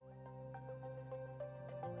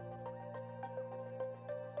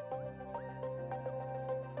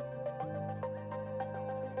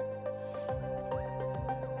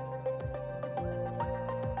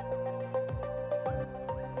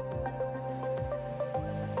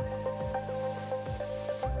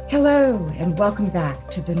Hello, and welcome back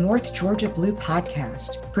to the North Georgia Blue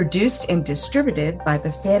Podcast, produced and distributed by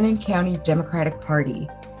the Fannin County Democratic Party.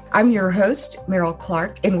 I'm your host, Meryl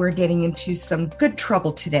Clark, and we're getting into some good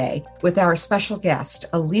trouble today with our special guest,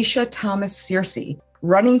 Alicia Thomas Searcy,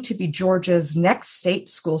 running to be Georgia's next state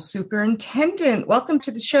school superintendent. Welcome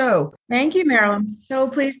to the show. Thank you, Meryl. I'm so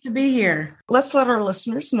pleased to be here. Let's let our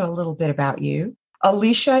listeners know a little bit about you.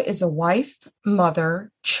 Alicia is a wife,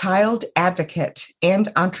 mother, child advocate, and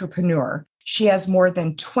entrepreneur. She has more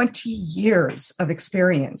than 20 years of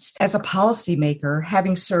experience as a policymaker,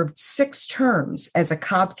 having served 6 terms as a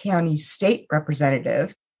Cobb County state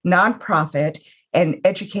representative, nonprofit, and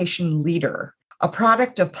education leader. A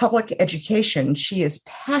product of public education, she is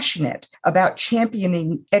passionate about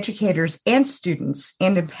championing educators and students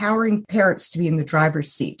and empowering parents to be in the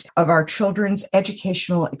driver's seat of our children's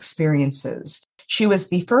educational experiences. She was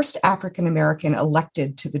the first African-American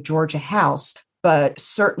elected to the Georgia House, but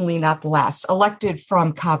certainly not the last, elected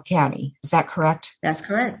from Cobb County. Is that correct? That's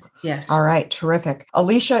correct. Yes. All right. Terrific.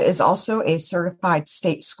 Alicia is also a certified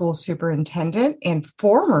state school superintendent and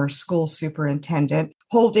former school superintendent,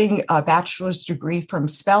 holding a bachelor's degree from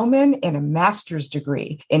Spelman and a master's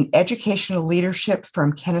degree in educational leadership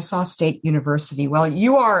from Kennesaw State University. Well,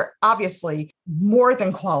 you are obviously more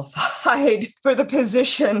than qualified for the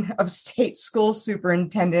position of state school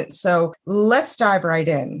superintendent. So let's dive right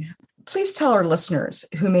in. Please tell our listeners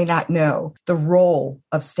who may not know the role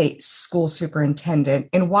of state school superintendent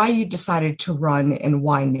and why you decided to run and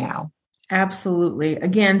why now. Absolutely.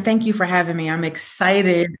 Again, thank you for having me. I'm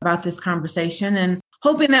excited about this conversation and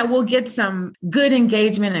hoping that we'll get some good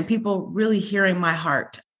engagement and people really hearing my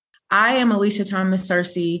heart. I am Alicia Thomas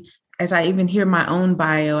Searcy. As I even hear my own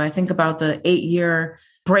bio, I think about the 8-year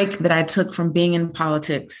break that I took from being in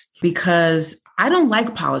politics because I don't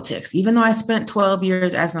like politics. Even though I spent 12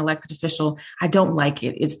 years as an elected official, I don't like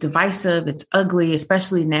it. It's divisive. It's ugly,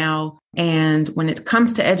 especially now. And when it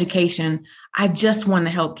comes to education, I just want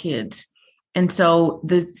to help kids. And so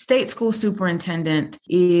the state school superintendent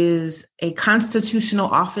is a constitutional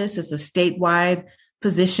office. It's a statewide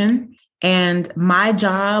position. And my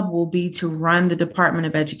job will be to run the Department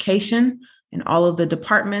of Education and all of the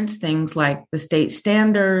departments, things like the state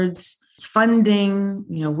standards, funding,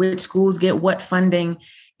 which schools get what funding.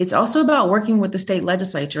 It's also about working with the state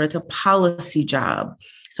legislature. It's a policy job.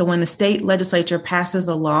 So when the state legislature passes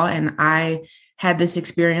a law, and I had this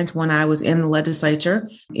experience when I was in the legislature,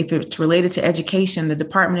 if it's related to education, the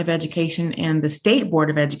Department of Education and the State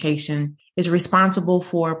Board of Education is responsible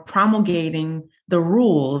for promulgating the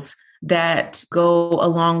rules that go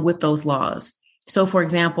along with those laws. So, for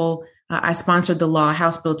example, I sponsored the law,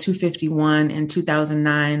 House Bill 251 in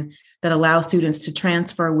 2009, that allows students to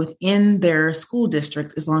transfer within their school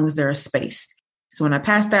district as long as there is space. So when I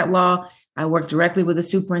passed that law, I worked directly with the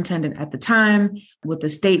superintendent at the time, with the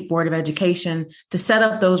State Board of Education, to set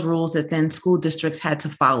up those rules that then school districts had to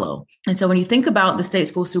follow. And so when you think about the state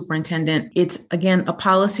school superintendent, it's, again, a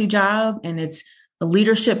policy job, and it's a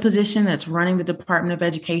leadership position that's running the Department of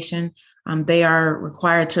Education. They are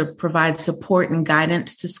required to provide support and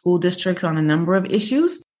guidance to school districts on a number of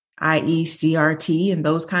issues, i.e. CRT and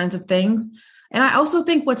those kinds of things. And I also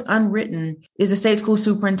think what's unwritten is the state school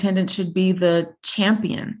superintendent should be the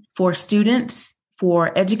champion for students,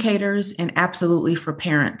 for educators, and absolutely for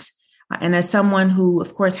parents. And as someone who,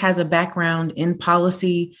 of course, has a background in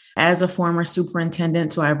policy as a former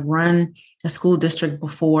superintendent, so I've run a school district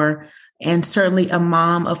before, and certainly a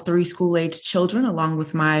mom of 3 school-aged children, along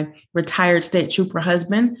with my retired state trooper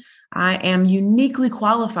husband, I am uniquely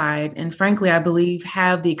qualified and, frankly, I believe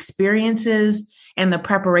have the experiences and the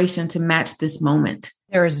preparation to match this moment.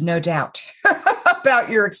 There is no doubt about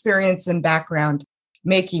your experience and background,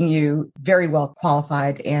 making you very well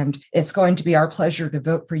qualified. And it's going to be our pleasure to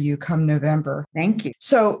vote for you come November. Thank you.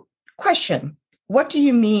 So, question. What do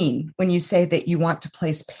you mean when you say that you want to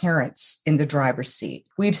place parents in the driver's seat?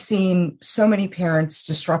 We've seen so many parents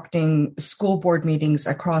disrupting school board meetings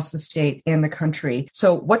across the state and the country.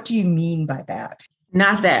 So what do you mean by that?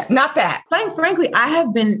 Not that. Not that. Quite frankly, I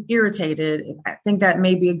have been irritated. I think that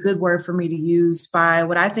may be a good word for me to use, by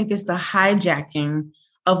what I think is the hijacking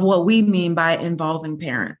of what we mean by involving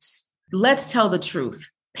parents. Let's tell the truth.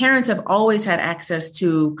 Parents have always had access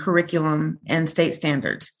to curriculum and state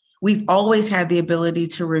standards. We've always had the ability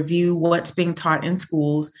to review what's being taught in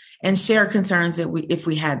schools and share concerns if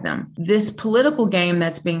we had them. This political game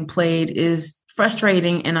that's being played is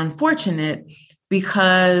frustrating and unfortunate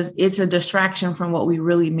because it's a distraction from what we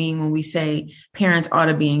really mean when we say parents ought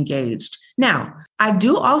to be engaged. Now, I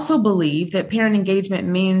do also believe that parent engagement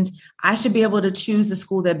means I should be able to choose the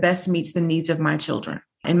school that best meets the needs of my children.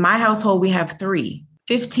 In my household, we have 3.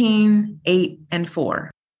 15, 8, and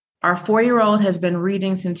 4. Our 4-year-old has been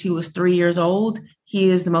reading since he was 3 years old. He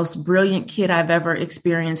is the most brilliant kid I've ever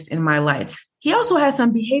experienced in my life. He also has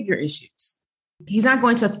some behavior issues. He's not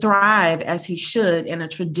going to thrive as he should in a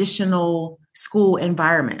traditional school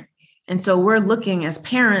environment. And so we're looking as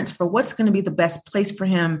parents for what's going to be the best place for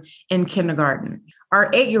him in kindergarten.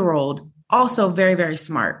 Our 8-year-old, also very, very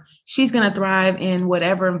smart. She's going to thrive in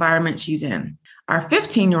whatever environment she's in. Our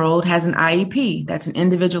 15-year-old has an IEP. That's an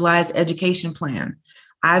individualized education plan.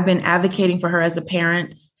 I've been advocating for her as a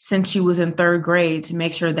parent since she was in 3rd grade to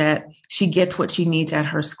make sure that she gets what she needs at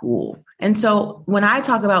her school. And so when I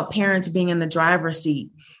talk about parents being in the driver's seat,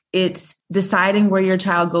 it's deciding where your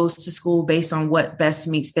child goes to school based on what best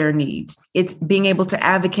meets their needs. It's being able to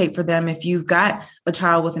advocate for them if you've got a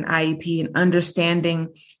child with an IEP and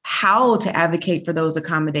understanding how to advocate for those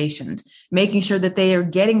accommodations, making sure that they are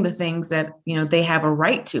getting the things that, they have a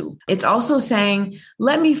right to. It's also saying,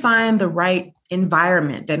 let me find the right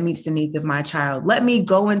environment that meets the needs of my child. Let me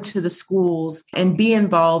go into the schools and be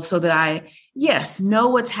involved so that I, yes, know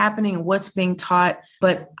what's happening and what's being taught.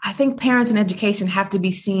 But I think parents in education have to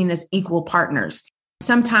be seen as equal partners.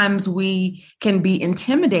 Sometimes we can be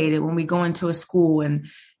intimidated when we go into a school and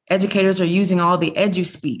educators are using all the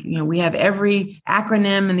edu-speak. We have every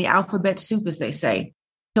acronym in the alphabet soup, as they say.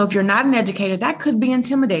 So if you're not an educator, that could be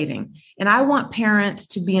intimidating. And I want parents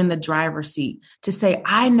to be in the driver's seat, to say,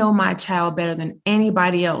 I know my child better than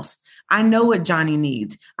anybody else. I know what Johnny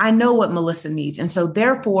needs. I know what Melissa needs. And so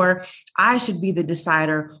therefore, I should be the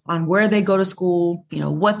decider on where they go to school,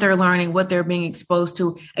 what they're learning, what they're being exposed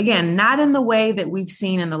to. Again, not in the way that we've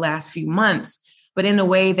seen in the last few months, but in a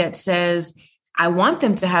way that says, I want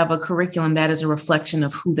them to have a curriculum that is a reflection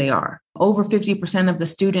of who they are. Over 50% of the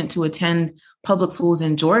students who attend public schools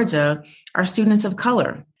in Georgia are students of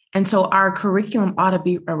color. And so our curriculum ought to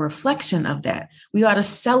be a reflection of that. We ought to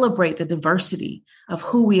celebrate the diversity of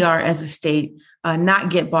who we are as a state, not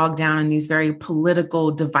get bogged down in these very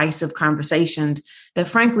political, divisive conversations that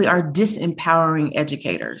frankly are disempowering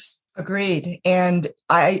educators. Agreed. And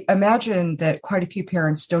I imagine that quite a few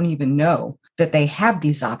parents don't even know that they have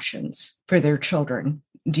these options for their children.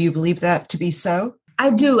 Do you believe that to be so?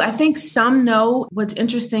 I do. I think some know. What's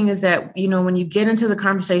interesting is that, when you get into the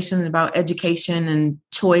conversation about education and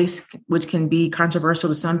choice, which can be controversial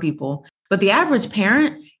to some people, but the average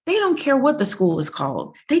parent, they don't care what the school is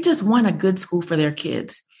called. They just want a good school for their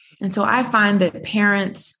kids. And so I find that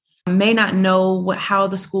parents may not know how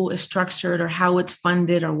the school is structured or how it's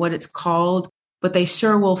funded or what it's called, but they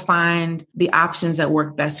sure will find the options that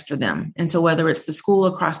work best for them. And so whether it's the school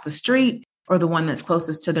across the street or the one that's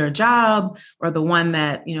closest to their job or the one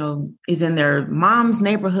that, is in their mom's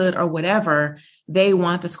neighborhood or whatever, they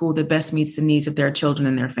want the school that best meets the needs of their children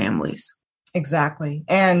and their families. Exactly.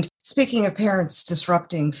 And speaking of parents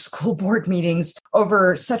disrupting school board meetings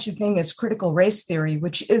over such a thing as critical race theory,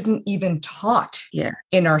 which isn't even taught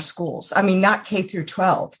in our schools. I mean, not K through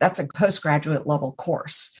 12. That's a postgraduate level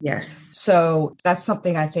course. Yes. So that's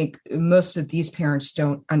something I think most of these parents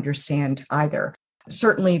don't understand either.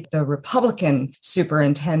 Certainly the Republican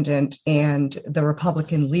superintendent and the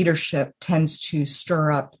Republican leadership tends to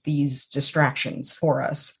stir up these distractions for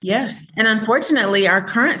us. Yes. And unfortunately, our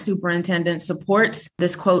current superintendent supports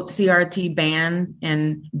this, quote, CRT ban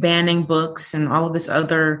and banning books and all these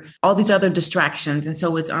other distractions. And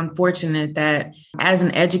so it's unfortunate that as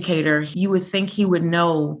an educator, you would think he would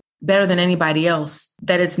know better than anybody else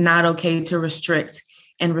that it's not okay to restrict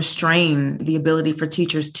and restrain the ability for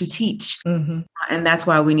teachers to teach. Mm-hmm. And that's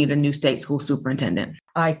why we need a new state school superintendent.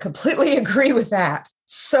 I completely agree with that.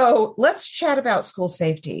 So let's chat about school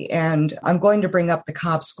safety. And I'm going to bring up the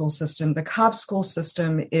Cobb school system. The Cobb school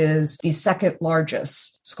system is the second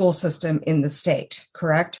largest school system in the state,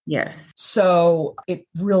 correct? Yes. So it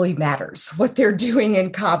really matters what they're doing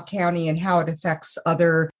in Cobb County and how it affects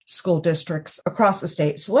other school districts across the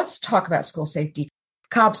state. So let's talk about school safety.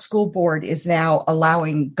 Cobb School Board is now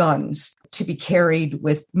allowing guns to be carried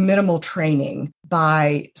with minimal training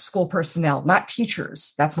by school personnel, not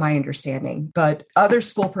teachers, that's my understanding, but other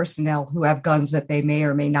school personnel who have guns that they may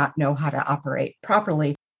or may not know how to operate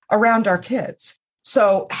properly around our kids.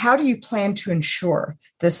 So how do you plan to ensure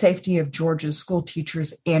the safety of Georgia's school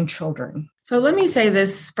teachers and children? So let me say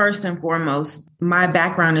this first and foremost. My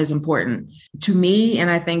background is important to me, and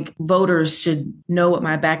I think voters should know what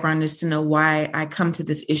my background is to know why I come to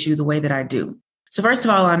this issue the way that I do. So first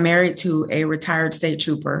of all, I'm married to a retired state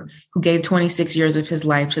trooper who gave 26 years of his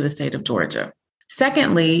life to the state of Georgia.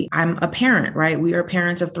 Secondly, I'm a parent, right? We are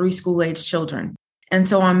parents of 3 school-age children. And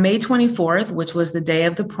so on May 24th, which was the day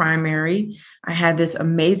of the primary, I had this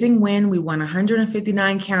amazing win. We won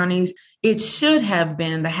 159 counties It should have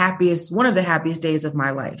been one of the happiest days of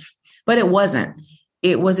my life, but it wasn't.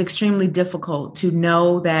 It was extremely difficult to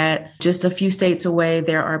know that just a few states away,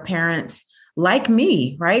 there are parents like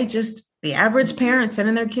me, right? Just the average parent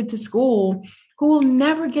sending their kid to school who will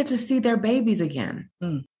never get to see their babies again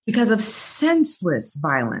because of senseless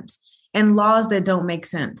violence and laws that don't make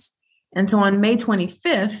sense. And so on May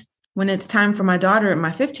 25th, when it's time for my daughter,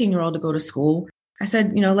 my 15-year-old, to go to school, I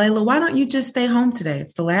said, Layla, why don't you just stay home today?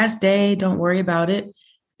 It's the last day. Don't worry about it.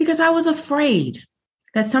 Because I was afraid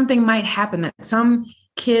that something might happen, that some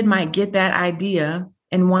kid might get that idea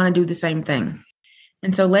and want to do the same thing.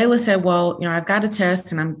 And so Layla said, well, I've got a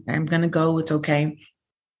test and I'm going to go. It's okay.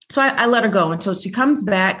 So I let her go. And so she comes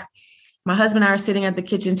back. My husband and I are sitting at the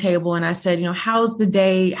kitchen table. And I said, how's the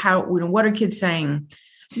day? What are kids saying?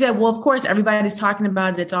 She said, well, of course, everybody's talking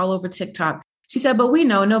about it. It's all over TikTok. She said, but we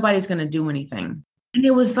know nobody's going to do anything. And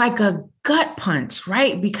it was like a gut punch,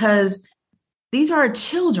 right? Because these are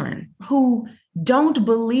children who don't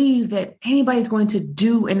believe that anybody's going to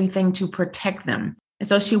do anything to protect them. And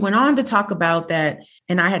so she went on to talk about that.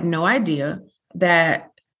 And I had no idea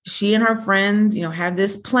that she and her friends, have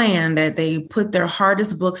this plan that they put their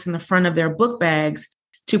hardest books in the front of their book bags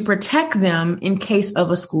to protect them in case of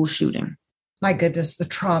a school shooting. My goodness, the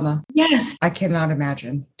trauma. Yes. I cannot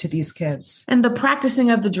imagine to these kids. And the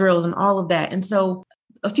practicing of the drills and all of that. And so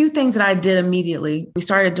a few things that I did immediately, we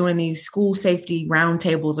started doing these school safety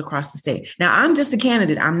roundtables across the state. Now, I'm just a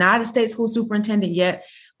candidate. I'm not a state school superintendent yet,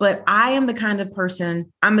 but I am the kind of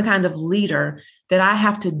person, I'm the kind of leader that I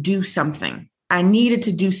have to do something. I needed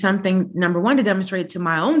to do something, number one, to demonstrate to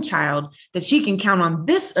my own child that she can count on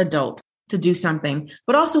this adult to do something,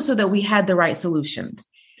 but also so that we had the right solutions.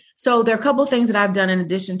 So there are a couple of things that I've done in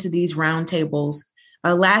addition to these roundtables.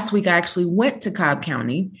 Last week, I actually went to Cobb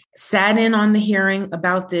County, sat in on the hearing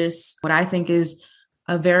about this, what I think is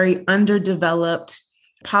a very underdeveloped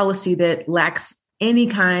policy that lacks any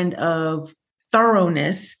kind of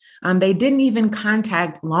thoroughness. They didn't even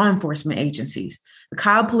contact law enforcement agencies. The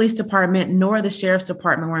Cobb Police Department nor the Sheriff's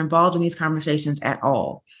Department were involved in these conversations at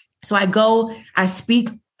all. So I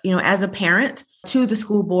speak, as a parent to the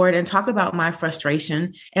school board and talk about my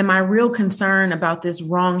frustration and my real concern about this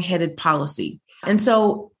wrong-headed policy. And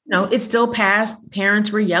so, it still passed.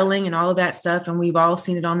 Parents were yelling and all of that stuff, and we've all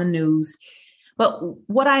seen it on the news. But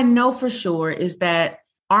what I know for sure is that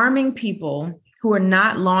arming people who are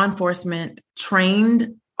not law enforcement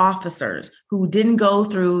trained officers who didn't go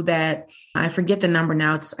through that, I forget the number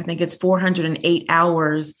now, I think it's 408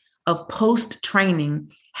 hours of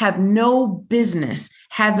post-training, have no business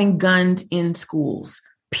having guns in schools,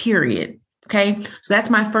 period. Okay. So that's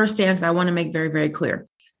my first stance that I want to make very, very clear.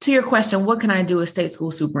 To your question, what can I do as state school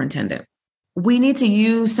superintendent? We need to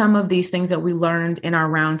use some of these things that we learned in our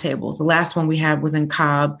roundtables. The last one we had was in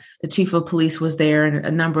Cobb. The chief of police was there and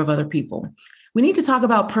a number of other people. We need to talk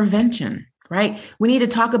about prevention, right? We need to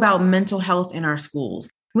talk about mental health in our schools.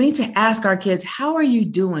 We need to ask our kids, how are you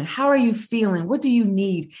doing? How are you feeling? What do you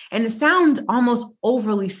need? And it sounds almost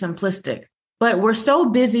overly simplistic, but we're so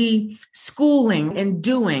busy schooling and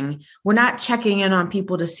doing, we're not checking in on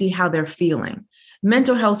people to see how they're feeling.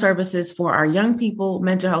 Mental health services for our young people,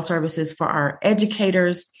 mental health services for our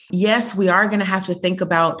educators. Yes, we are going to have to think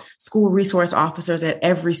about school resource officers at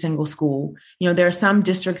every single school. There are some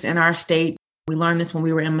districts in our state. We learned this when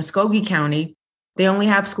we were in Muskogee County. They only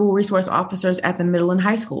have school resource officers at the middle and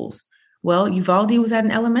high schools. Well, Uvalde was at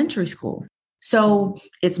an elementary school. So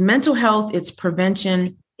it's mental health, it's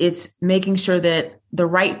prevention, it's making sure that the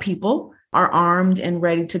right people are armed and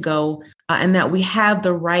ready to go, and that we have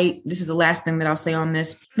the right, this is the last thing that I'll say on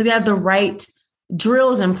this, that we have the right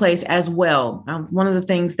drills in place as well. One of the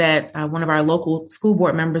things that one of our local school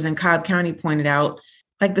board members in Cobb County pointed out,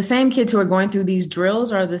 like the same kids who are going through these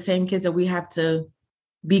drills are the same kids that we have to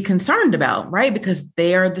be concerned about, right? Because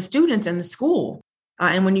they are the students in the school.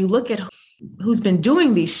 And when you look at who's been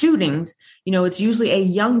doing these shootings, it's usually a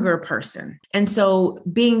younger person. And so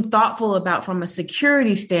being thoughtful about, from a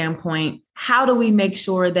security standpoint, how do we make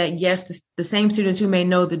sure that, yes, the same students who may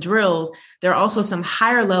know the drills, there are also some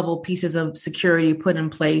higher level pieces of security put in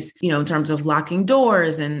place, in terms of locking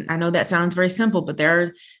doors. And I know that sounds very simple, but there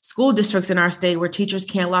are school districts in our state where teachers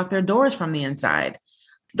can't lock their doors from the inside.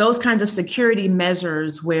 Those kinds of security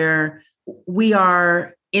measures where we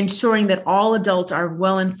are ensuring that all adults are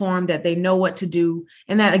well informed, that they know what to do,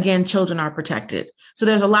 and that, again, children are protected. So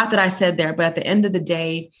there's a lot that I said there, but at the end of the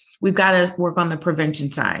day, we've got to work on the prevention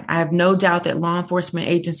side. I have no doubt that law enforcement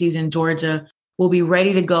agencies in Georgia will be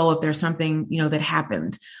ready to go if there's something, that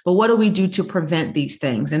happens. But what do we do to prevent these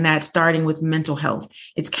things? And that's starting with mental health.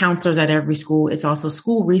 It's counselors at every school. It's also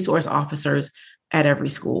school resource officers at every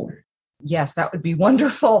school. Yes, that would be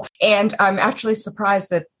wonderful. And I'm actually surprised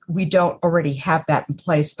that we don't already have that in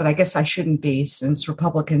place, but I guess I shouldn't be since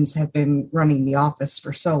Republicans have been running the office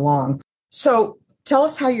for so long. So tell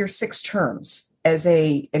us how your 6 terms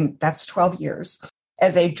and that's 12 years,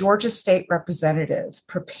 as a Georgia state representative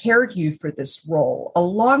prepared you for this role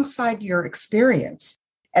alongside your experience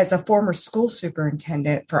as a former school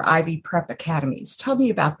superintendent for Ivy Prep Academies. Tell me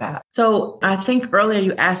about that. So I think earlier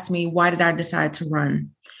you asked me, why did I decide to run?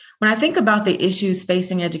 When I think about the issues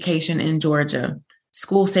facing education in Georgia,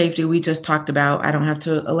 school safety, we just talked about, I don't have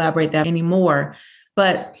to elaborate that anymore.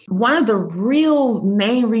 But one of the real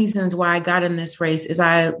main reasons why I got in this race is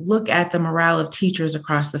I look at the morale of teachers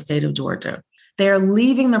across the state of Georgia. They're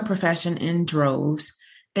leaving the profession in droves.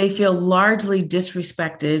 They feel largely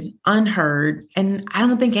disrespected, unheard, and I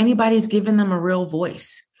don't think anybody's given them a real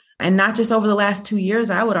voice. And not just over the last 2 years,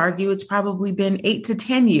 I would argue it's probably been 8 to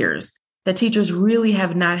 10 years that teachers really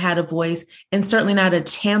have not had a voice and certainly not a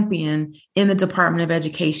champion in the Department of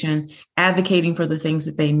Education advocating for the things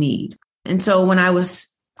that they need. And so when I was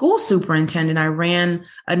school superintendent, I ran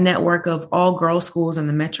a network of all girls schools in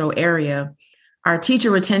the metro area. Our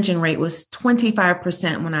teacher retention rate was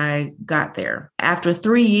 25% when I got there. After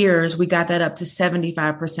 3 years, we got that up to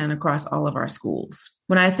 75% across all of our schools.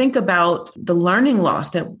 When I think about the learning loss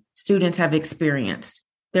that students have experienced,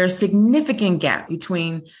 there's a significant gap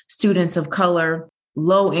between students of color,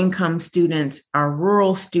 low-income students, our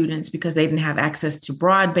rural students, because they didn't have access to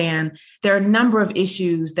broadband. There are a number of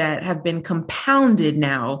issues that have been compounded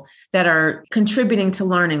now that are contributing to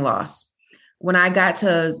learning loss. When I got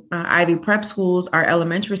to Ivy Prep schools, our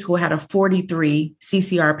elementary school had a 43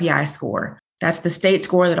 CCRPI score. That's the state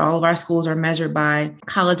score that all of our schools are measured by,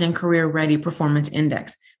 College and Career Ready Performance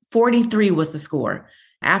Index. 43 was the score.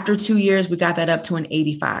 After 2 years, we got that up to an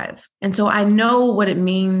 85. And so I know what it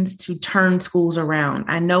means to turn schools around.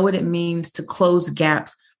 I know what it means to close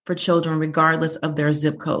gaps for children, regardless of their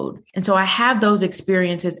zip code. And so I have those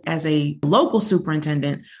experiences as a local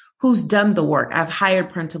superintendent who's done the work. I've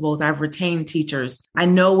hired principals. I've retained teachers. I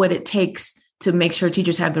know what it takes to make sure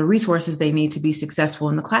teachers have the resources they need to be successful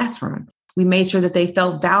in the classroom. We made sure that they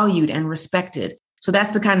felt valued and respected. So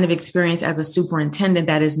that's the kind of experience as a superintendent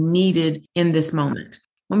that is needed in this moment.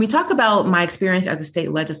 When we talk about my experience as a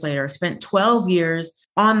state legislator, I spent 12 years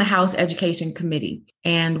on the House Education Committee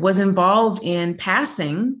and was involved in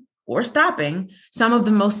passing or stopping some of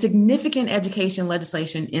the most significant education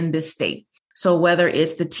legislation in this state. So whether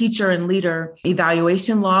it's the teacher and leader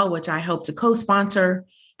evaluation law, which I helped to co-sponsor,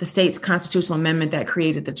 the state's constitutional amendment that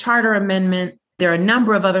created the charter amendment, there are a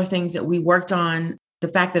number of other things that we worked on. The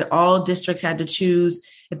fact that all districts had to choose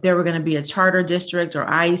if there were going to be a charter district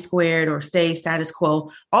or IE squared or stay status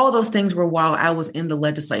quo, all those things were while I was in the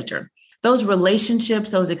legislature. Those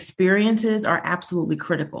relationships, those experiences are absolutely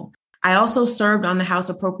critical. I also served on the House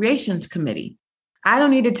Appropriations Committee. I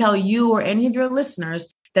don't need to tell you or any of your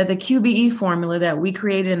listeners that the QBE formula that we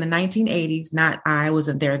created in the 1980s, not I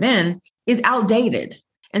wasn't there then, is outdated.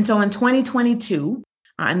 And so in 2022,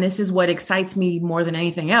 and this is what excites me more than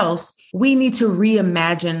anything else, we need to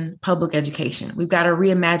reimagine public education. We've got to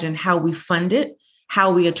reimagine how we fund it,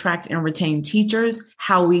 how we attract and retain teachers,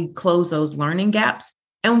 how we close those learning gaps.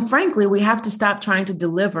 And frankly, we have to stop trying to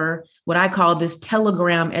deliver what I call this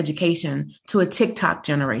telegram education to a TikTok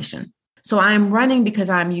generation. So I'm running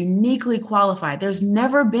because I'm uniquely qualified. There's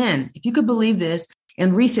never been, if you could believe this,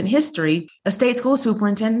 in recent history, a state school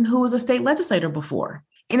superintendent who was a state legislator before.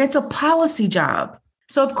 And it's a policy job.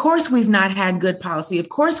 So of course, we've not had good policy. Of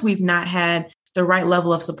course, we've not had the right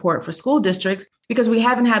level of support for school districts because we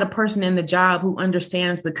haven't had a person in the job who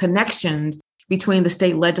understands the connection between the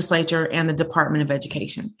state legislature and the Department of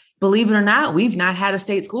Education. Believe it or not, we've not had a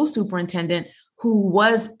state school superintendent who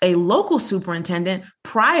was a local superintendent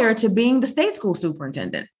prior to being the state school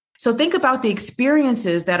superintendent. So think about the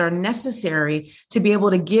experiences that are necessary to be able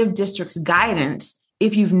to give districts guidance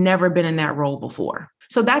if you've never been in that role before.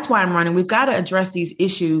 So that's why I'm running. We've got to address these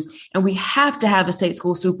issues, and we have to have a state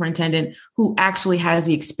school superintendent who actually has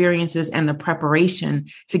the experiences and the preparation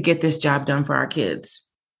to get this job done for our kids.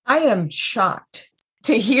 I am shocked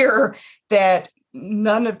to hear that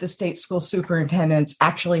none of the state school superintendents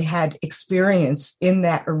actually had experience in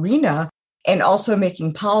that arena and also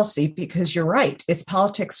making policy, because you're right, it's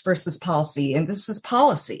politics versus policy, and this is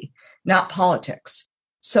policy, not politics.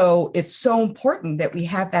 So it's so important that we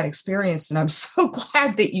have that experience, and I'm so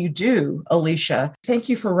glad that you do, Alicia. Thank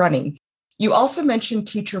you for running. You also mentioned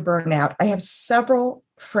teacher burnout. I have several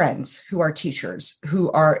friends who are teachers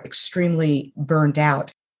who are extremely burned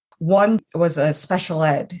out. One was a special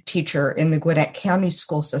ed teacher in the Gwinnett County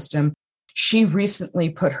school system. She recently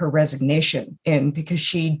put her resignation in because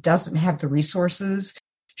she doesn't have the resources,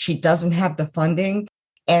 she doesn't have the funding,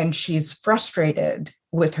 and she's frustrated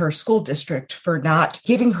with her school district for not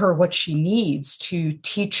giving her what she needs to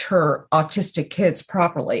teach her autistic kids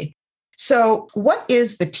properly. So what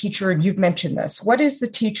is the teacher, and you've mentioned this, what is the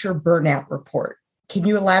teacher burnout report? Can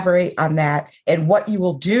you elaborate on that and what you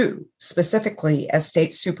will do specifically as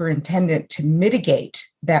state superintendent to mitigate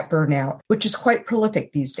that burnout, which is quite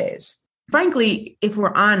prolific these days? Frankly, if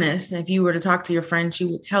we're honest, and if you were to talk to your friend, she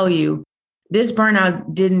would tell you this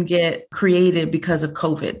burnout didn't get created because of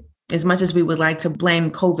COVID. As much as we would like to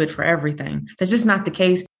blame COVID for everything, that's just not the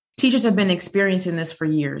case. Teachers have been experiencing this for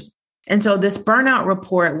years. And so this burnout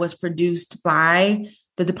report was produced by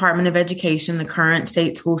the Department of Education, the current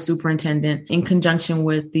state school superintendent, in conjunction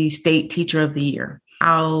with the State Teacher of the Year.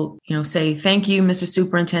 I'll, say thank you, Mr.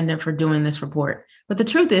 Superintendent, for doing this report. But the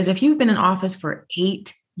truth is, if you've been in office for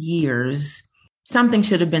 8 years, something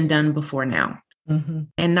should have been done before now. Mm-hmm.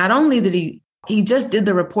 And not only did he just did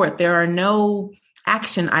the report, there are no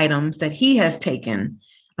action items that he has taken.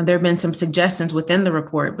 There have been some suggestions within the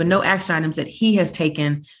report, but no action items that he has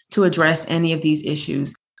taken to address any of these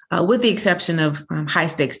issues, with the exception of high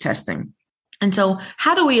stakes testing. And so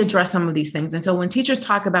how do we address some of these things? And so when teachers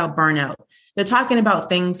talk about burnout, they're talking about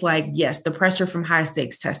things like, yes, the pressure from high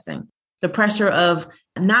stakes testing, the pressure of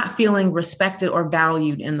not feeling respected or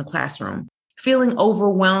valued in the classroom, feeling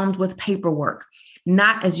overwhelmed with paperwork,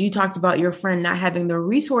 not, as you talked about your friend, not having the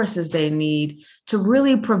resources they need to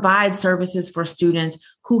really provide services for students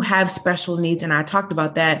who have special needs. And I talked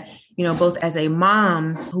about that, both as a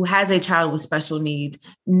mom who has a child with special needs,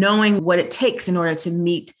 knowing what it takes in order to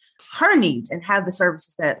meet her needs and have the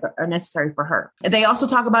services that are necessary for her. They also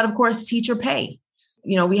talk about, of course, teacher pay.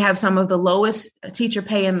 We have some of the lowest teacher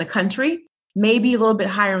pay in the country, maybe a little bit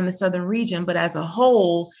higher in the southern region, but as a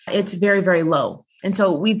whole, it's very, very low. And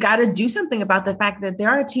so we've got to do something about the fact that there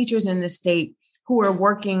are teachers in this state who are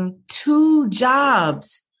working 2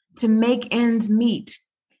 jobs to make ends meet.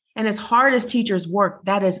 And as hard as teachers work,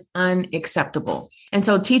 that is unacceptable. And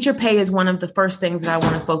so teacher pay is one of the first things that I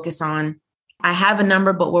want to focus on. I have a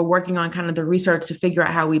number, but we're working on kind of the research to figure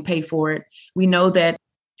out how we pay for it. We know that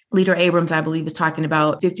Leader Abrams, I believe, is talking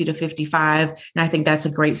about 50 to 55, and I think that's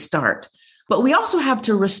a great start. But we also have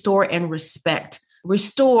to restore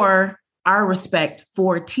our respect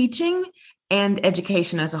for teaching and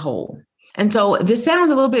education as a whole. And so this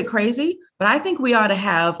sounds a little bit crazy, but I think we ought to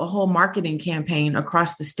have a whole marketing campaign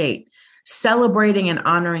across the state celebrating and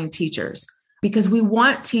honoring teachers, because we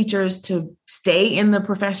want teachers to stay in the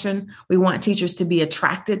profession. We want teachers to be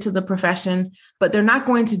attracted to the profession, but they're not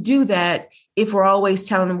going to do that if we're always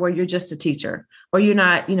telling them, well, you're just a teacher, or you're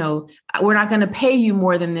not, we're not going to pay you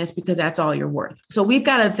more than this because that's all you're worth. So we've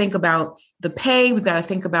got to think about the pay. We've got to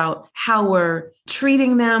think about how we're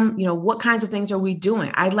treating them. What kinds of things are we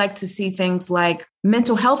doing? I'd like to see things like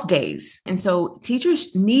mental health days. And so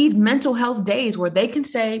teachers need mental health days where they can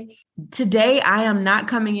say, today I am not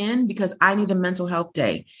coming in because I need a mental health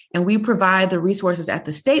day. And we provide the resources at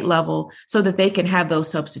the state level so that they can have those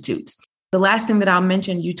substitutes. The last thing that I'll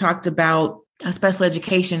mention, you talked about special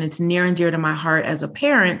education. It's near and dear to my heart as a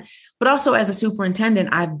parent, but also as a superintendent.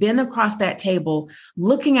 I've been across that table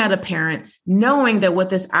looking at a parent, knowing that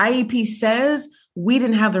what this IEP says, we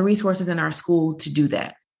didn't have the resources in our school to do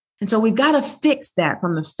that. And so we've got to fix that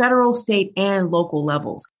from the federal, state, and local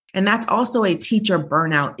levels. And that's also a teacher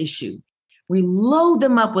burnout issue. We load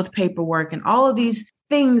them up with paperwork and all of these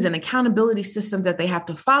things and accountability systems that they have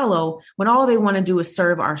to follow when all they want to do is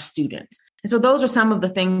serve our students. And so those are some of the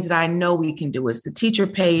things that I know we can do. Is the teacher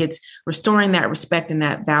pay, it's restoring that respect and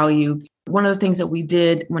that value. One of the things that we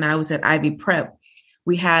did when I was at Ivy Prep,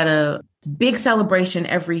 we had a big celebration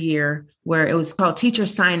every year where it was called Teacher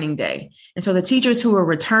Signing Day. And so the teachers who were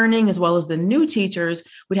returning, as well as the new teachers,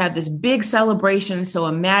 would have this big celebration. So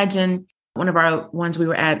imagine one of our ones, we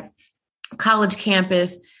were at college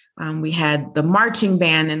campus. We had the marching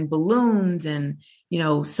band and balloons and,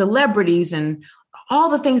 celebrities and all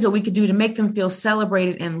the things that we could do to make them feel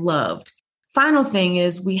celebrated and loved. Final thing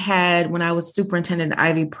is we had, when I was superintendent at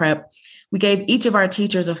Ivy Prep, we gave each of our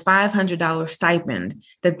teachers a $500 stipend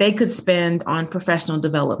that they could spend on professional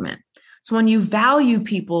development. So when you value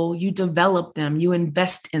people, you develop them, you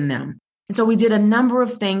invest in them. And so we did a number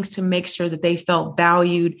of things to make sure that they felt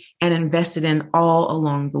valued and invested in all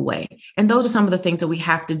along the way. And those are some of the things that we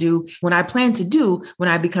have to do, when I plan to do when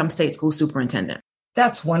I become state school superintendent.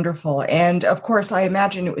 That's wonderful. And of course, I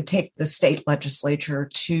imagine it would take the state legislature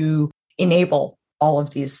to enable all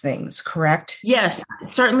of these things, correct? Yes,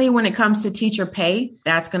 certainly when it comes to teacher pay,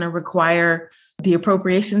 that's going to require the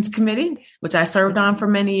Appropriations Committee, which I served on for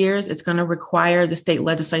many years. It's going to require the state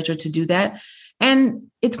legislature to do that. And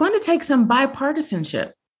it's going to take some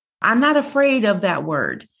bipartisanship. I'm not afraid of that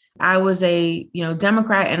word. I was a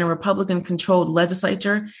Democrat in a Republican controlled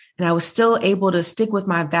legislature, and I was still able to stick with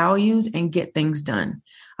my values and get things done.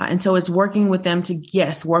 And so it's working with them to,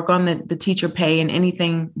 yes, work on the teacher pay and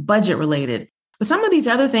anything budget related. But some of these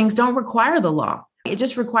other things don't require the law. It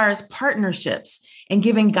just requires partnerships and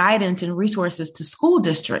giving guidance and resources to school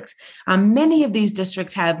districts. Many of these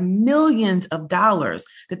districts have millions of dollars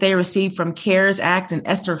that they receive from CARES Act and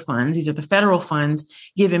ESSER funds. These are the federal funds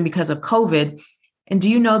given because of COVID. And do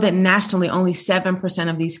you know that nationally only 7%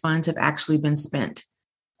 of these funds have actually been spent?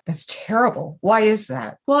 That's terrible. Why is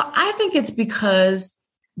that? Well, I think it's because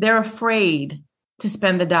they're afraid to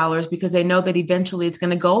spend the dollars because they know that eventually it's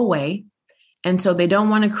going to go away. And so they don't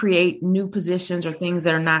want to create new positions or things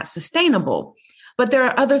that are not sustainable. But there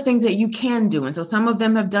are other things that you can do. And so some of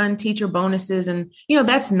them have done teacher bonuses and,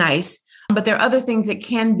 that's nice. But there are other things that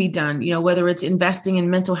can be done, whether it's investing in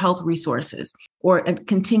mental health resources or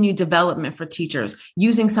continued development for teachers,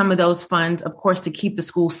 using some of those funds, of course, to keep the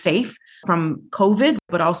school safe from COVID,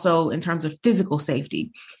 but also in terms of physical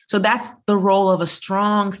safety. So that's the role of a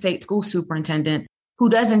strong state school superintendent who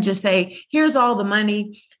doesn't just say, here's all the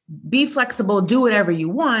money, be flexible, do whatever you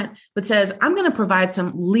want, but says, I'm going to provide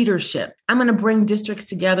some leadership. I'm going to bring districts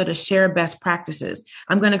together to share best practices.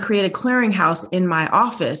 I'm going to create a clearinghouse in my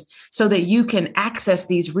office so that you can access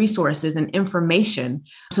these resources and information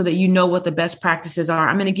so that you know what the best practices are.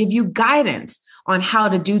 I'm going to give you guidance on how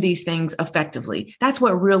to do these things effectively. That's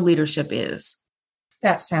what real leadership is.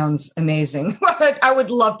 That sounds amazing. I would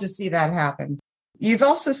love to see that happen. You've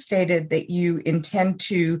also stated that you intend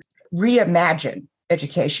to reimagine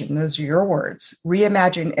education. Those are your words.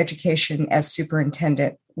 Reimagine education as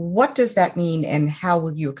superintendent. What does that mean and how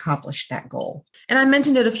will you accomplish that goal? And I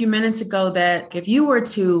mentioned it a few minutes ago that if you were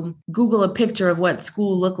to Google a picture of what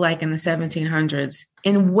school looked like in the 1700s,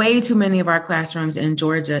 in way too many of our classrooms in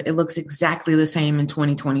Georgia, it looks exactly the same in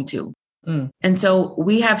 2022. And so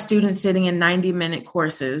we have students sitting in 90-minute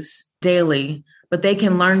courses daily, but they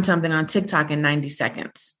can learn something on TikTok in 90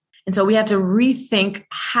 seconds. And so we have to rethink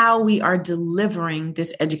how we are delivering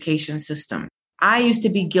this education system. I used to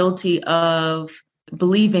be guilty of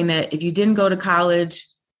believing that if you didn't go to college,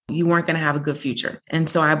 you weren't going to have a good future. And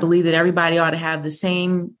so I believe that everybody ought to have the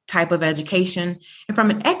same type of education. And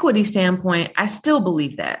from an equity standpoint, I still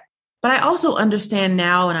believe that. But I also understand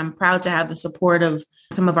now, and I'm proud to have the support of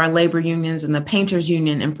some of our labor unions and the painters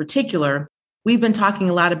union in particular. We've been talking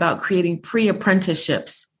a lot about creating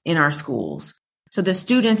pre-apprenticeships in our schools. So the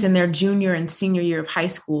students in their junior and senior year of high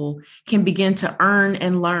school can begin to earn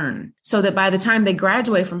and learn so that by the time they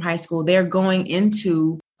graduate from high school, they're going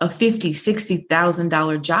into a $50,000,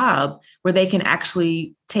 $60,000 job where they can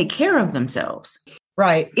actually take care of themselves.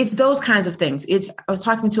 Right. It's those kinds of things. I was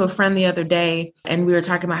talking to a friend the other day and we were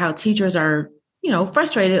talking about how teachers are,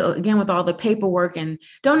 frustrated again with all the paperwork and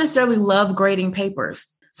don't necessarily love grading papers.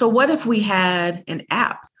 So what if we had an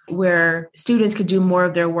app where students could do more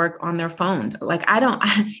of their work on their phones?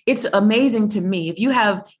 It's amazing to me. If you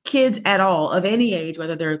have kids at all of any age,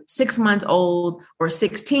 whether they're 6 months old or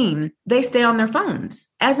 16, they stay on their phones.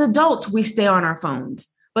 As adults, we stay on our phones,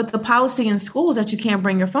 but the policy in school is that you can't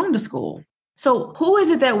bring your phone to school. So who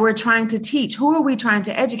is it that we're trying to teach? Who are we trying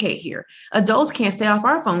to educate here? Adults can't stay off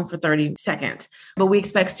our phone for 30 seconds, but we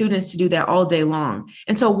expect students to do that all day long.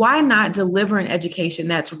 And so why not deliver an education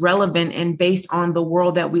that's relevant and based on the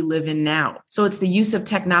world that we live in now? So it's the use of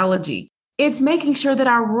technology. It's making sure that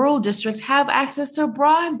our rural districts have access to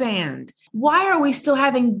broadband. Why are we still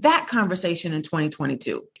having that conversation in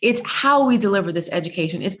 2022? It's how we deliver this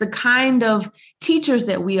education. It's the kind of teachers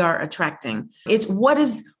that we are attracting. It's what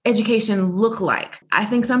does education look like? I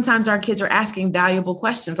think sometimes our kids are asking valuable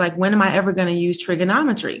questions like, when am I ever going to use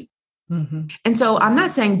trigonometry? Mm-hmm. And so I'm not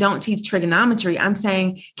saying don't teach trigonometry. I'm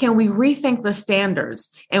saying, can we rethink the standards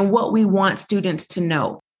and what we want students to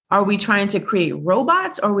know? Are we trying to create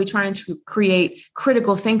robots or are we trying to create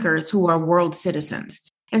critical thinkers who are world citizens?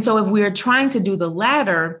 And so if we are trying to do the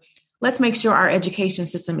latter, let's make sure our education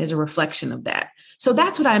system is a reflection of that. So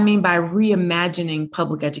that's what I mean by reimagining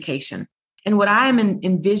public education. And what I am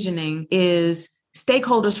envisioning is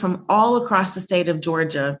stakeholders from all across the state of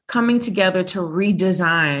Georgia coming together to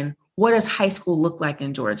redesign what does high school look like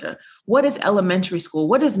in Georgia? What is elementary school?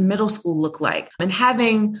 What does middle school look like? And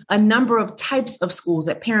having a number of types of schools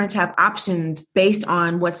that parents have options based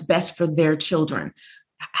on what's best for their children.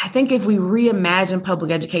 I think if we reimagine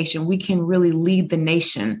public education, we can really lead the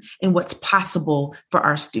nation in what's possible for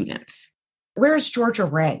our students. Where is Georgia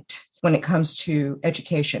ranked when it comes to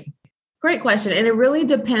education? Great question. And it really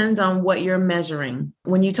depends on what you're measuring.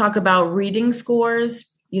 When you talk about reading scores,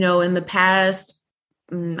 in the past,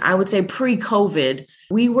 I would say pre-COVID,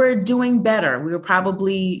 we were doing better. We were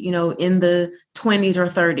probably, in the 20s or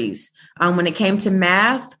 30s. When it came to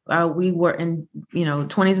math, we were in,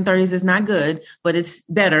 20s and 30s is not good, but it's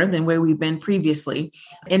better than where we've been previously.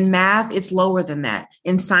 In math, it's lower than that.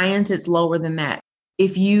 In science, it's lower than that.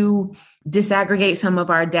 If you disaggregate some of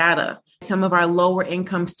our data, some of our lower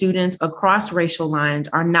income students across racial lines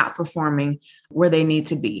are not performing where they need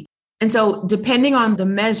to be. And so depending on the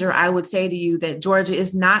measure, I would say to you that Georgia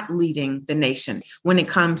is not leading the nation when it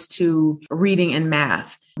comes to reading and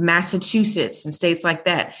math. Massachusetts and states like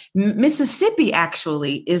that. Mississippi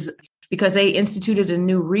actually is, because they instituted a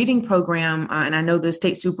new reading program. And I know the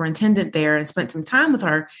state superintendent there and spent some time with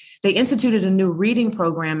her. They instituted a new reading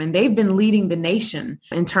program and they've been leading the nation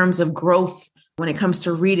in terms of growth when it comes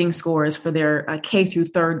to reading scores for their K through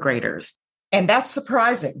third graders. And that's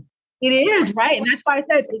surprising. It is, right? And that's why it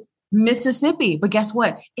says it's Mississippi. But guess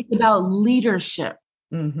what? It's about leadership,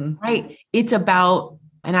 right? It's about,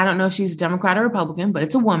 and I don't know if she's a Democrat or Republican, but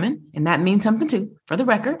it's a woman. And that means something too, for the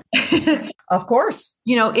record. Of course.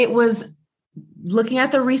 It was looking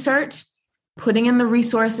at the research, putting in the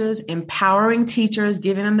resources, empowering teachers,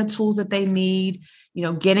 giving them the tools that they need,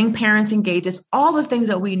 getting parents engaged. It's all the things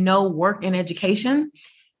that we know work in education.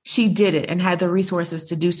 She did it and had the resources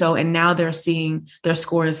to do so. And now they're seeing their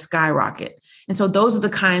scores skyrocket. And so those are the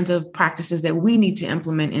kinds of practices that we need to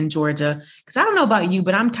implement in Georgia. Because I don't know about you,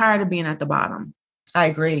 but I'm tired of being at the bottom. I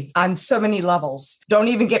agree on so many levels. Don't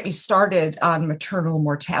even get me started on maternal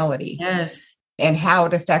mortality. Yes. And how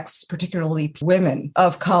it affects particularly women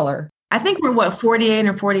of color. I think we're 48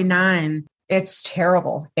 or 49. It's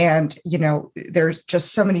terrible. And, there's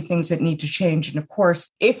just so many things that need to change. And of course,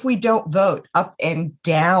 if we don't vote up and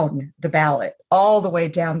down the ballot, all the way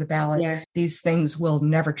down the ballot, These things will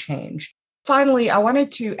never change. Finally, I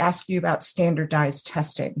wanted to ask you about standardized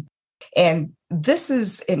testing. And this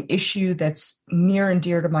is an issue that's near and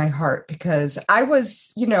dear to my heart because I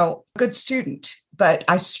was, a good student, but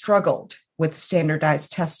I struggled with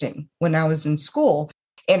standardized testing when I was in school.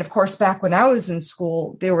 And of course, back when I was in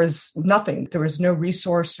school, there was nothing. There was no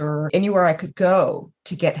resource or anywhere I could go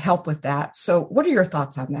to get help with that. So what are your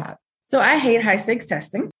thoughts on that? So I hate high stakes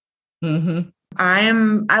testing.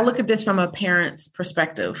 I look at this from a parent's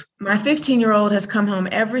perspective. My 15-year-old has come home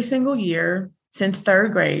every single year since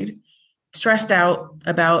third grade, stressed out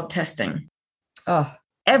about testing.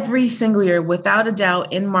 Every single year, without a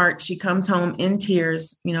doubt, in March, she comes home in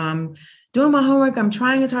tears. I'm doing my homework. I'm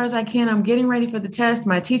trying as hard as I can. I'm getting ready for the test.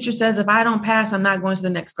 My teacher says if I don't pass, I'm not going to the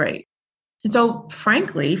next grade. And so,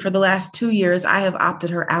 frankly, for the last 2 years, I have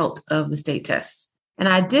opted her out of the state tests. And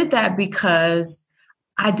I did that because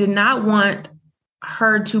I did not want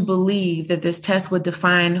her to believe that this test would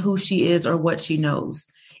define who she is or what she knows.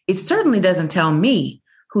 It certainly doesn't tell me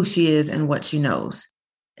who she is and what she knows.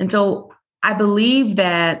 And so I believe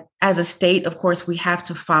that as a state, of course, we have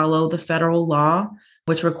to follow the federal law,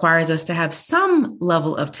 which requires us to have some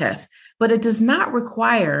level of test, but it does not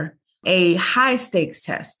require a high stakes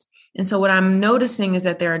test. And so what I'm noticing is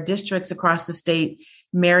that there are districts across the state,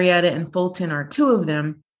 Marietta and Fulton are two of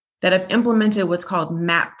them, that have implemented what's called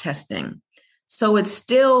MAP testing. So it's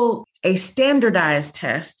still a standardized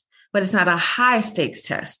test, but it's not a high stakes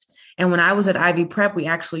test. And when I was at Ivy Prep, we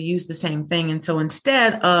actually used the same thing. And so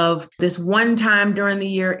instead of this one time during the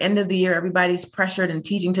year, end of the year, everybody's pressured and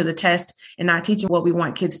teaching to the test and not teaching what we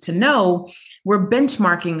want kids to know, we're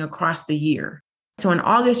benchmarking across the year. So in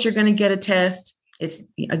August, you're going to get a test. It's,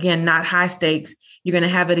 again, not high stakes. You're going to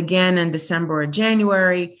have it again in December or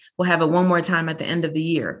January. We'll have it one more time at the end of the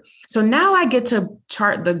year. So now I get to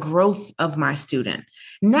chart the growth of my student.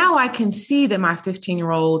 Now I can see that my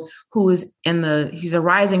 15-year-old who is he's a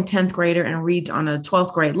rising 10th grader and reads on a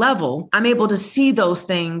 12th grade level. I'm able to see those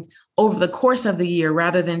things over the course of the year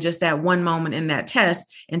rather than just that one moment in that test.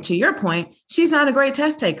 And to your point, she's not a great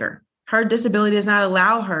test taker. Her disability does not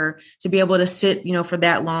allow her to be able to sit, for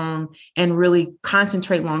that long and really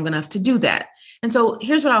concentrate long enough to do that. And so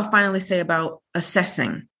here's what I'll finally say about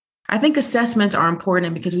assessing. I think assessments are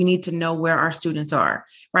important because we need to know where our students are,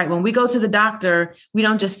 right? When we go to the doctor, we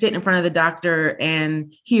don't just sit in front of the doctor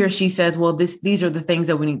and he or she says, well, these are the things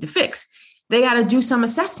that we need to fix. They got to do some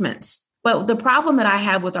assessments. But the problem that I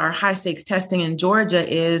have with our high stakes testing in Georgia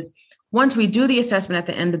is once we do the assessment at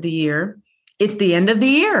the end of the year, it's the end of the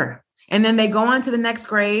year. And then they go on to the next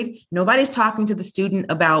grade. Nobody's talking to the student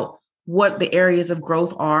about what the areas of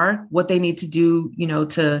growth are, what they need to do,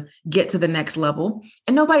 to get to the next level.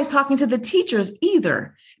 And nobody's talking to the teachers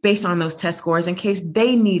either based on those test scores in case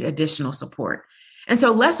they need additional support. And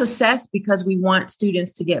so let's assess because we want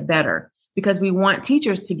students to get better, because we want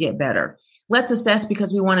teachers to get better. Let's assess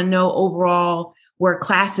because we want to know overall where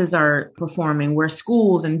classes are performing, where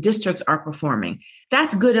schools and districts are performing.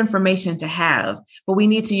 That's good information to have, but we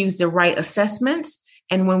need to use the right assessments.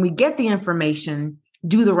 And when we get the information,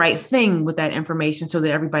 do the right thing with that information so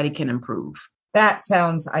that everybody can improve. That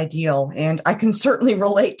sounds ideal. And I can certainly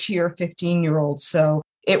relate to your 15-year-old. So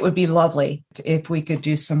it would be lovely if we could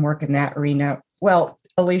do some work in that arena. Well,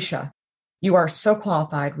 Alicia, you are so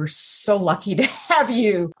qualified. We're so lucky to have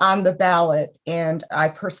you on the ballot. And I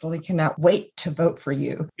personally cannot wait to vote for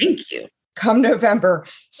you. Thank you. Come November.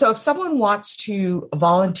 So if someone wants to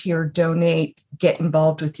volunteer, donate, get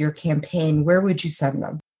involved with your campaign, where would you send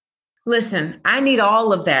them? Listen, I need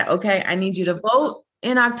all of that. Okay. I need you to vote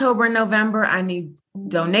in October and November. I need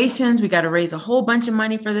donations. We got to raise a whole bunch of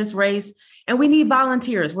money for this race. And we need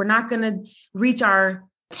volunteers. We're not going to reach our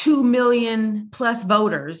 2 million plus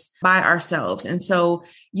voters by ourselves. And so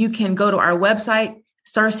you can go to our website,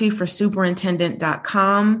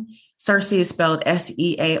 CearcyForSuperintendent.com. Cearcy is spelled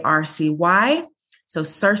SEARCY. So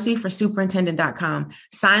CearcyForSuperintendent.com.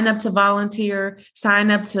 Sign up to volunteer, sign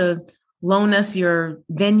up to loan us your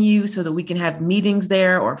venue so that we can have meetings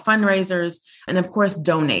there or fundraisers, and of course,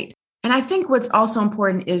 donate. And I think what's also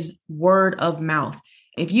important is word of mouth.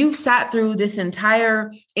 If you've sat through this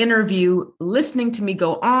entire interview, listening to me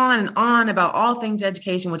go on and on about all things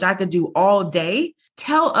education, which I could do all day,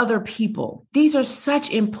 tell other people. These are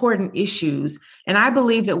such important issues. And I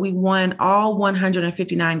believe that we won all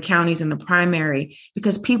 159 counties in the primary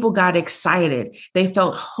because people got excited. They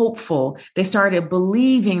felt hopeful. They started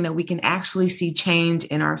believing that we can actually see change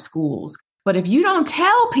in our schools. But if you don't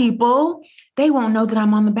tell people, they won't know that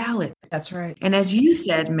I'm on the ballot. That's right. And as you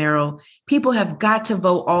said, Meryl, people have got to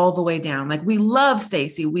vote all the way down. Like we love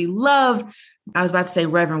Stacey. We love, I was about to say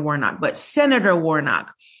Reverend Warnock, but Senator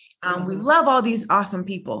Warnock. We love all these awesome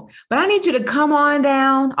people. But I need you to come on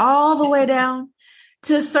down, all the way down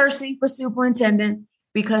to Cearcy for Superintendent,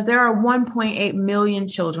 because there are 1.8 million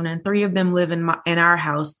children and 3 of them live in our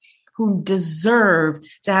house who deserve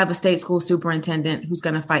to have a state school superintendent who's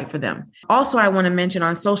going to fight for them. Also, I want to mention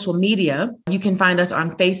on social media, you can find us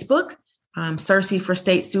on Facebook, Cearcy for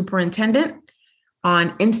State Superintendent,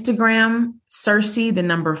 on Instagram, Cearcy, the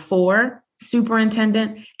number 4,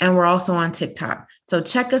 Superintendent, and we're also on TikTok. So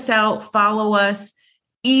check us out, follow us,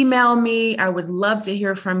 email me. I would love to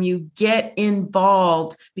hear from you. Get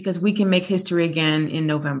involved because we can make history again in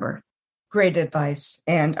November. Great advice.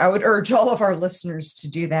 And I would urge all of our listeners to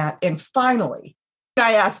do that. And finally,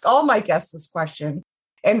 I ask all my guests this question,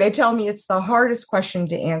 and they tell me it's the hardest question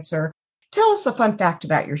to answer. Tell us a fun fact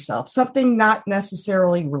about yourself, something not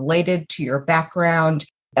necessarily related to your background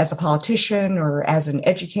as a politician or as an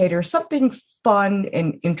educator, something fun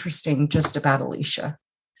and interesting just about Alicia.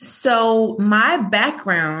 So my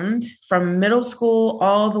background from middle school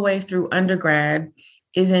all the way through undergrad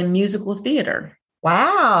is in musical theater.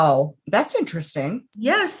 Wow, that's interesting.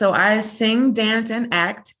 Yeah, so I sing, dance, and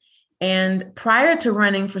act. And prior to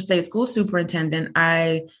running for state school superintendent,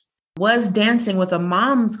 I was dancing with a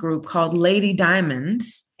mom's group called Lady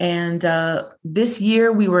Diamonds. And this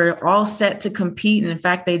year we were all set to compete. And in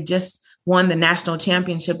fact, they just won the national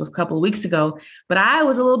championship a couple of weeks ago. But I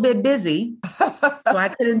was a little bit busy, so I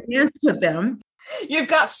couldn't dance with them. You've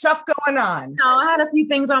got stuff going on. No, I had a few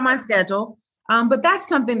things on my schedule. But that's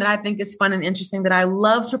something that I think is fun and interesting, that I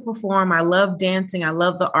love to perform. I love dancing. I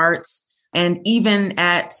love the arts. And even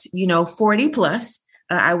at, 40 plus,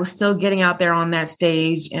 I was still getting out there on that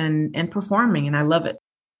stage and performing. And I love it.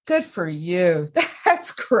 Good for you.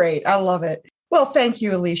 That's great. I love it. Well, thank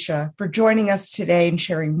you, Alicia, for joining us today and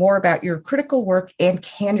sharing more about your critical work and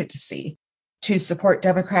candidacy to support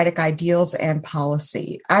democratic ideals and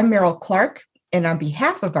policy. I'm Meryl Clark, and on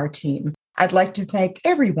behalf of our team, I'd like to thank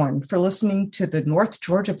everyone for listening to the North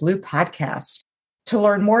Georgia Blue podcast. To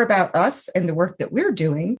learn more about us and the work that we're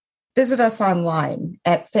doing, visit us online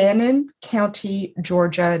at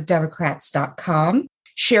FannonCountyGeorgiaDemocrats.com.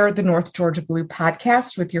 Share the North Georgia Blue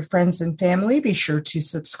podcast with your friends and family. Be sure to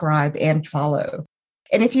subscribe and follow.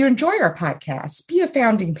 And if you enjoy our podcast, be a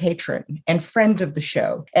founding patron and friend of the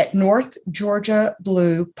show at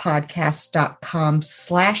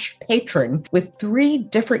NorthGeorgiaBluePodcast.com/patron with 3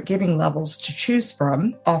 different giving levels to choose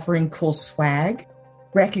from, offering cool swag,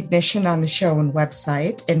 recognition on the show and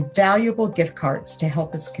website, and valuable gift cards to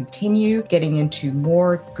help us continue getting into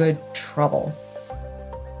more good trouble.